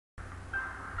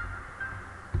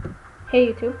Hey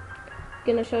YouTube,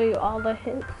 gonna show you all the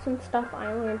hints and stuff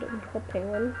I learned in Club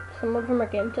Penguin. Some of them are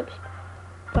game tips,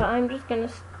 but I'm just gonna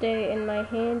stay in my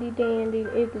handy dandy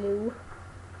igloo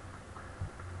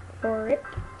for it.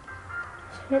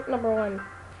 Hint number 1.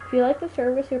 If you like the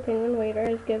service your penguin waiter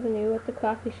has given you at the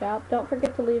coffee shop, don't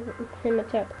forget to leave him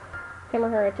or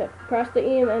her a tip. Press the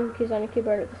E and M keys on your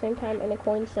keyboard at the same time and a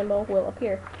coin symbol will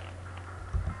appear.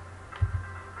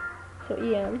 So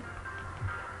EM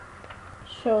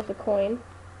shows a coin.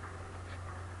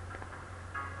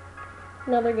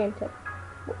 Another game tip.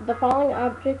 The falling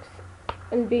objects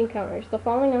and bean counters. The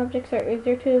falling objects are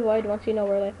easier to avoid once you know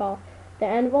where they fall. The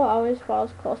anvil always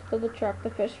falls close to the truck, the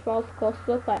fish falls close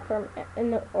to the platform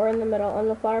or in the middle, and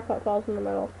the flower pot falls in the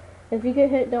middle. If you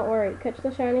get hit, don't worry. Catch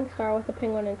the shining star with the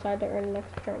penguin inside to earn the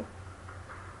next turn.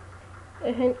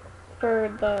 A hint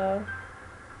for the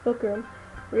book room.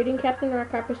 Reading Captain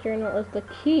Rockharper's journal is the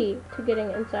key to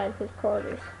getting inside his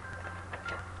quarters.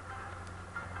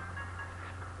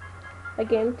 A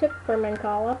game tip for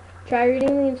Mancala. Try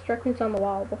reading the instructions on the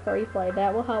wall before you play.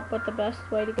 That will help, but the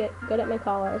best way to get good at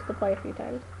Mancala is to play a few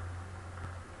times.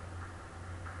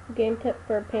 A game tip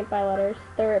for paint by letters.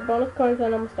 There are bonus coins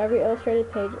on almost every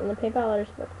illustrated page in the paint by letters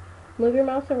book. Move your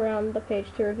mouse around the page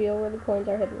to reveal where the coins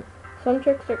are hidden. Some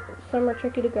are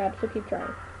tricky to grab, so keep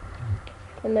trying.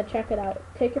 And then check it out.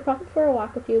 Take your Puffle for a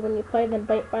walk with you when you play the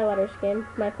paint by letters game,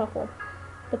 My Puffle.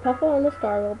 The Puffle and the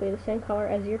star will be the same color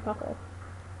as your Puffle.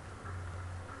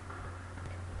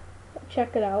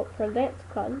 Check it out for Dance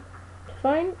Club.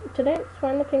 To dance,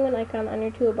 find the penguin icon on your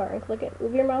toolbar and click it.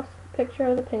 Move your mouse picture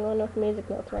of the penguin with music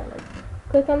notes around it.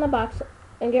 Click on the box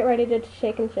and get ready to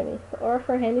shake and shimmy. Or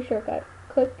for a handy shortcut,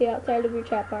 click the outside of your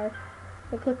chat bar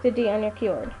and click the D on your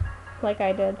keyboard, like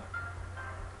I did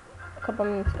a couple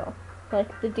minutes ago.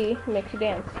 Like the D makes you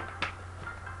dance.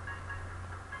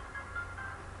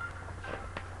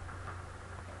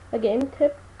 A game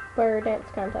tip for a dance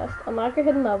contest. Unlock your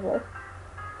hidden level.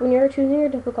 When you're choosing your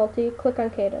difficulty, click on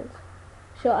Cadence.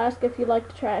 She'll ask if you'd like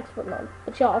to try expert mode,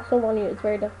 but she'll also warn you it's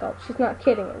very difficult. She's not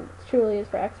kidding, it truly is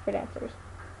for expert dancers.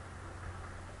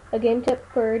 A game tip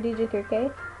for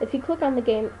DJ3K. If you click on the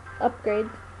game upgrade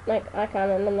icon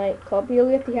in the nightclub, you'll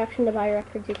get the option to buy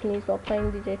records you can use while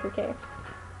playing DJ3K.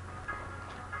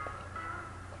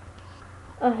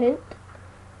 A hint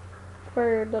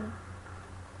for the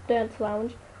dance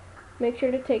lounge. Make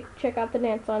sure to check out the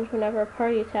dance lounge whenever a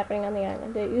party is happening on the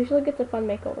island. It usually gets a fun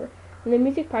makeover. In the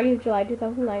music party of July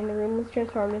 2009, the room was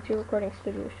transformed into a recording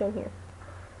studio, shown here.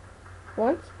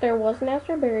 Once, there was an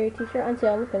Astro Berry t-shirt on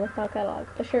sale in the Fitness Style catalog.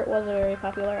 The shirt was a very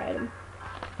popular item.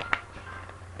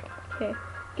 Okay,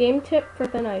 game tip for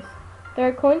Thin Ice. There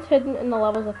are coins hidden in the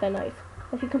levels of Thin Ice.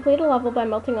 If you complete a level by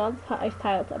melting all the ice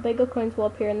tiles, a bag of coins will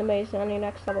appear in the maze on your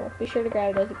next level. Be sure to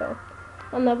grab it as you go.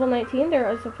 On level 19, there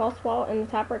is a false wall in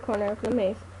the top right corner of the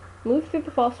maze. Move through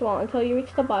the false wall until you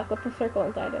reach the block with a circle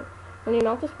inside it. When you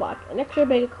melt this block, an extra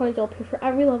bag of coins will appear for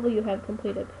every level you have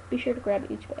completed. Be sure to grab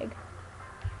each bag.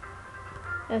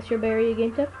 As your berry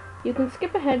game tip, you can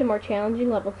skip ahead to more challenging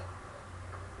levels.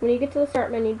 When you get to the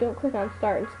start menu, don't click on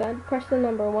start. Instead, press the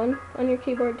number 1 on your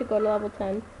keyboard to go to level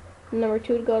 10, number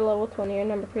 2 to go to level 20, or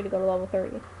number 3 to go to level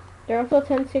 30. There are also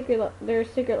 10 secret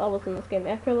levels in this game.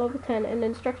 After level 10, an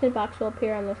instruction box will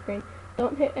appear on the screen.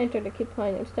 Don't hit enter to keep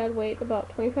playing. Instead, wait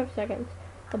about 25 seconds.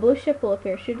 A blue ship will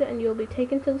appear. Shoot it and you will be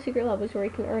taken to the secret levels where you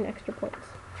can earn extra points.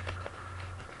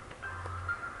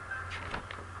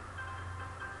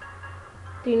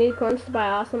 Do you need coins to buy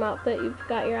an awesome outfit you've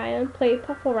got your eye on? Play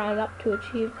Puffle Roundup to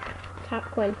achieve top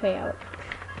coin payout.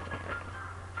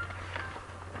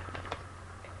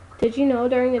 Did you know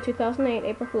during the 2008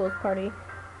 April Fool's party,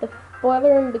 the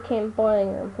boiler room became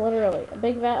boiling room, literally. A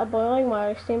big vat of boiling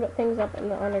water steamed things up in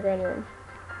the underground room.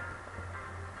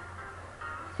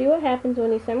 See what happens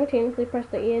when you simultaneously press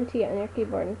the ENT on your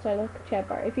keyboard inside the chat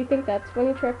bar. If you think that's when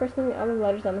you try pressing the other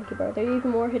letters on the keyboard, there are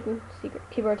even more hidden secret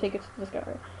keyboard secrets to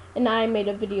discover. And I made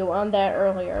a video on that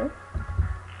earlier.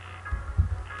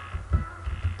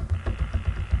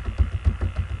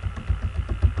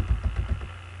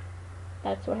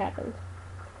 That's what happens.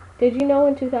 Did you know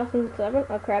in 2007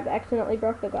 a crab accidentally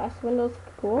broke the glass windows of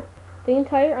the pool? The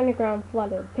entire underground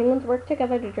flooded. Penguins worked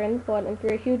together to drain the flood and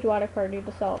threw a huge water party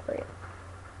to celebrate.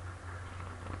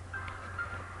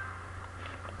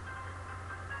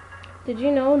 Did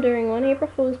you know during one April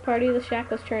Fool's party the shack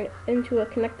was turned into a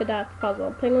connect the dots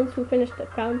puzzle? Penguins who finished it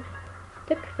found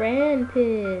the crayon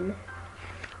pin.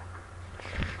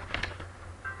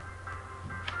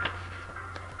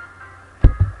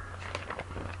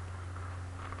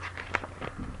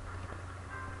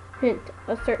 Hint,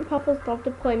 a certain Puffles love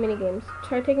to play minigames.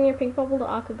 Try taking your pink Puffle to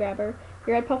Aqua Grabber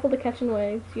your red puffle to catch in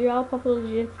waves, your yellow puffle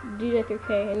to DJ through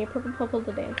K, and your purple puffle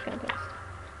to dance contest.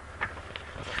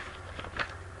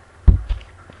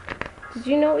 Did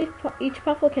you know each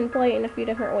puffle can play in a few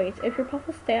different ways? If your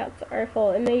puffle stats are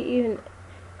full, it may even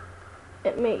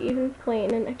play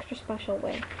in an extra special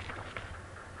way.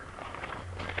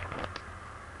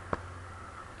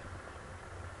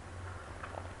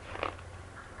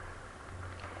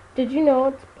 Did you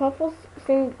know puffles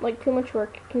seem like too much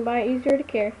work? You can buy easier to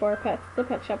care for pets at the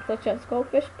pet shop, such as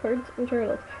goldfish, birds, and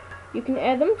turtles. You can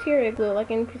add them to your igloo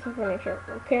like any piece of furniture.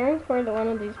 Caring for one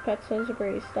of these pets is a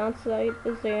breeze. Downside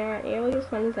is they aren't nearly as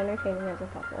fun as entertaining as a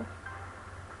puffle.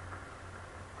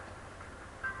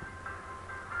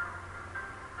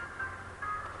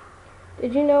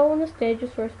 Did you know when the stage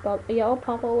was first built, a yellow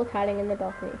puffle was hiding in the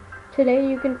balcony? Today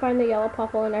you can find the yellow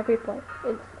puffle in every play.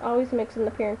 It always makes an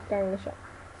appearance during the show.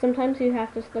 Sometimes you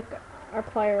have to stick or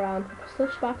play around with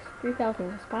Switchbox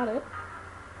 3000 to spot it.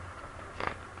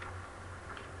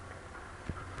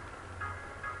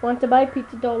 Want to buy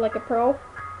pizza dough like a pro?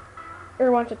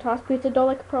 Or want to toss pizza dough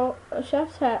like a pro? Buy a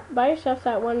chef's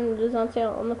hat one and it is on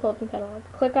sale on the clothing catalog.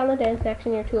 Click on the dance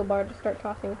section in your toolbar to start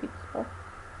tossing pizza dough.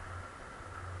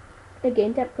 A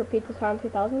game tip for Pizza Time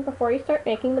 3000. Before you start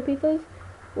making the pizzas,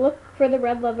 look for the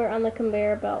red lever on the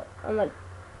conveyor belt on the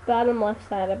bottom left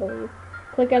side, I believe.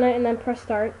 Click on it and then press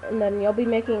start, and then you'll be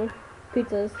making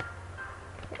pizzas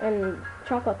and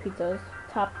chocolate pizzas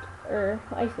topped or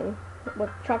icing with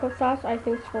chocolate sauce,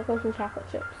 icing, sprinkles, and chocolate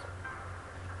chips.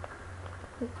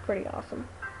 It's pretty awesome.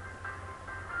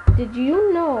 Did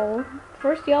you know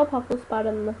first yellow puffle was spotted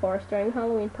in the forest during a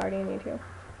Halloween party in U2?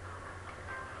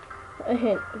 A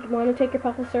hint, if you want to take your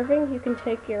puffle surfing, you can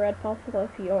take your red puffle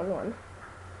if you own one.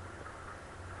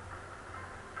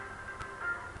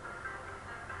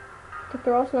 To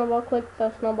throw a snowball, click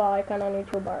the snowball icon on your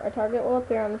toolbar. A target will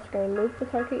appear on the screen. Move the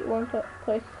target you want to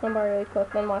place the snowball really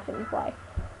quick, then watch it fly.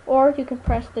 Or you can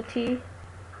press the T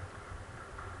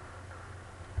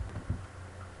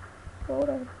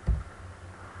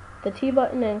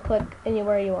button and click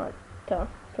anywhere you want to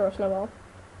throw a snowball.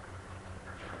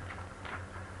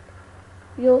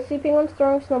 You'll see penguins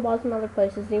throwing snowballs in other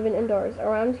places, even indoors.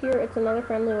 Around here, it's another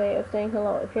friendly way of saying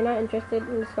hello. If you're not interested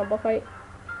in the snowball fight,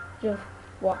 just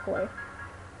walk away.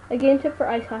 A game tip for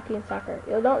ice hockey and soccer.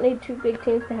 You don't need two big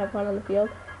teams to have fun on the field.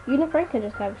 You and a friend can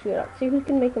just have a shootout. See who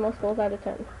can make the most goals out of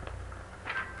 10.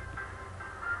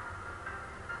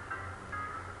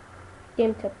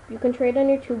 Game tip. You can trade on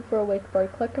your tube for a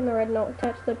wakeboard. Click on the red note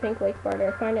attached to the pink wakeboard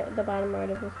or find it at the bottom right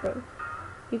of the screen.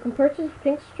 You can purchase a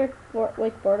pink striped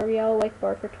wakeboard or yellow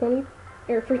wakeboard for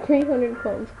 300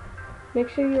 coins. Make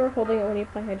sure you are holding it when you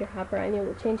play Hydro Hopper and it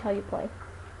will change how you play.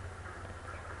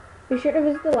 Be sure to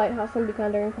visit the lighthouse and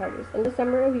Beacon during parties. In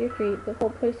December of year 3, the whole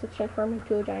place is transformed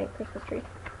into a giant Christmas tree.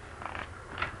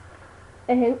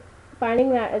 A hint, finding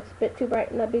that it's a bit too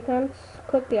bright in the beacons,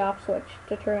 click the off switch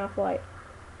to turn off the light.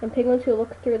 And penguins who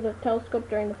look through the telescope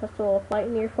during the festival will fly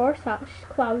near 4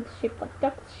 clouds shaped like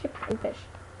ducks, ships, and fish.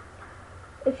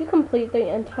 If you complete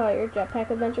the entire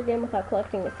Jetpack Adventure game without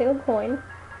collecting a single coin,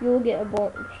 you will get a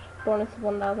bonus of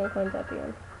 1,000 coins at the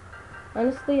end.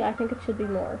 Honestly, I think it should be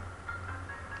more.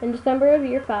 In December of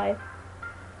year 5,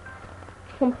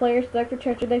 when players dug for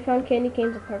treasure, they found candy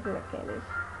canes and peppermint candies.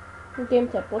 Game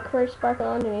tip, look for a sparkle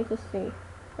underneath the sea.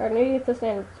 Or underneath the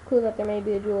sand, it's a clue that there may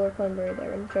be a jewel or coin buried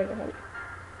there in the treasure hunt.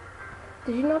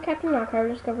 Did you know Captain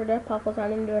Rockhopper discovered dead puffles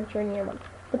on an adventure near one?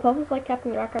 The puffles liked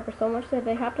Captain Rockhopper so much that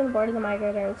they hopped on board of the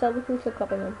migrator and settled into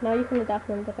clipping them. Now you can adopt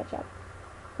them to pet shop.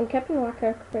 When Captain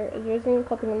Rockhopper is visiting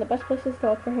Clipping, the best places to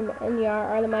look for him and Yar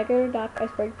are the Migrator Dock,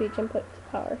 Iceberg Beach, and Put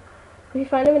Tower. If you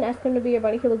find him and ask him to be your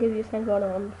buddy, he will give you a signed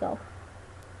photo of himself.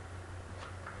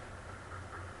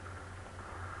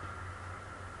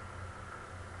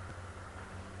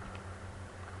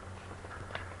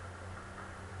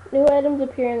 New items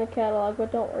appear in the catalog,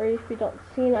 but don't worry if you don't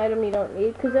see an item you don't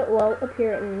need, because it will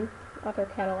appear in other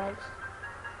catalogs.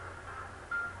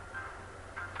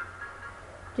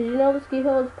 Did you know the ski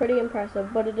hill is pretty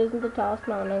impressive, but it isn't the tallest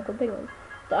mountain on Penguin?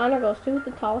 The honor goes to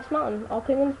the tallest mountain. All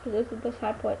penguins visit this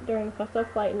high point during the festival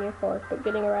flight in year 4, but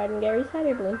getting a ride in Gary's hot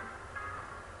air balloon.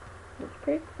 It's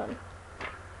pretty fun.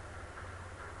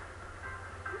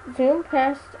 Zoom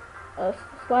past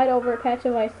slide over a patch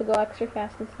of ice to go extra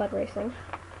fast in sled racing.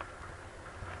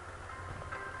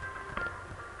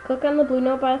 Click on the blue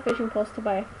note by the fishing post to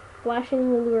buy a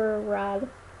flashing lure rod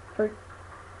for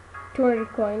 200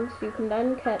 coins. You can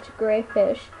then catch gray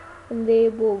fish, and they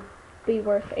will be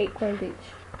worth 8 coins each.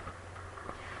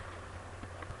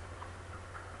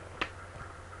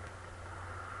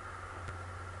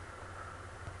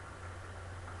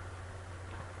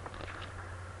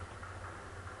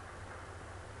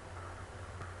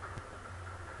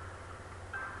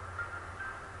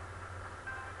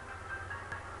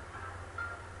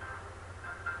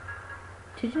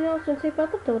 Did you know since he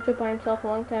built the dojo by himself a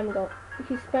long time ago,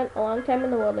 he spent a long time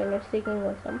in the wilderness seeking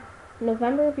wisdom. In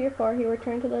November of year 4, he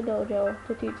returned to the dojo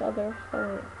to teach others the way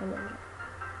of the ninja.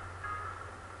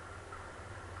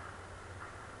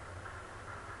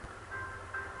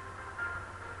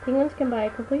 Penguins can buy a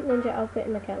complete ninja outfit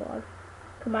in the catalog.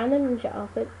 Combine the ninja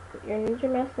outfit, your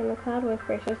ninja mask, and the cloud wave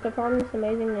bracers to form this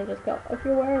amazing ninja skill. If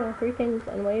you're wearing all three things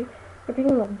and wave, your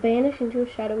penguin will vanish into a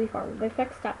shadowy form. The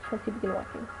effect stops once you begin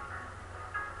walking.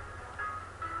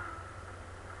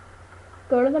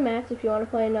 Go to the max if you want to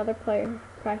play another player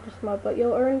practice mode, but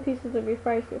you'll earn pieces of your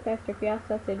fire suit faster if you ask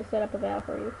Sensei to set up a battle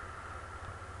for you.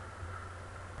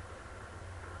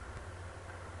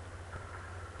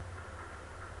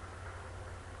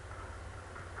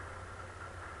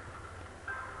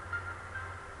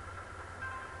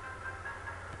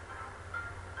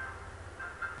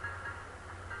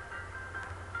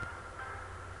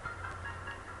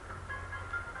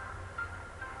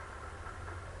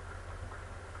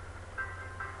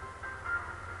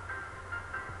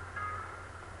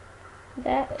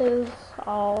 That is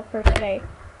all for today.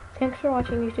 Thanks for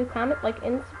watching YouTube. Comment, like,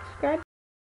 and subscribe.